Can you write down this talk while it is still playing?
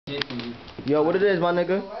shit for you. Yo, what it is, my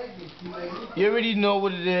nigga? You already know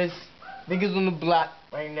what it is. Niggas on the block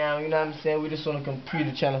right now, you know what I'm saying? We just on the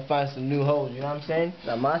computer trying to find some new hoes, you know what I'm saying?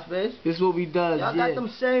 That MySpace? This is what we does, Y'all yeah. got them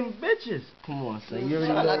same bitches. Come on, son. You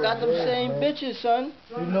already Son, know I got what them it is, same man. bitches, son.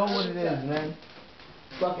 You know what it is, man.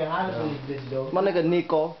 Fucking hot up in this bitch, though. My nigga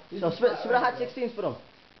Nico. So spit a hot 16s for them.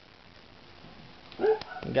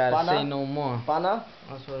 You gotta say no more. Pana?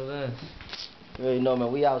 That's what it is. You already know,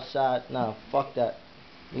 man. We outside. Nah, fuck that.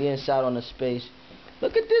 We inside on the space.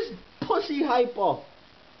 Look at this pussy hyper.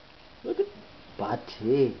 Look at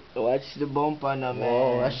Bati. Watch the bumper now, man.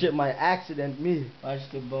 Whoa, that shit might accident me. Watch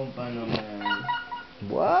the bumper now, man.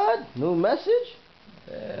 What? New message?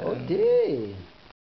 Yeah. Oh, dear.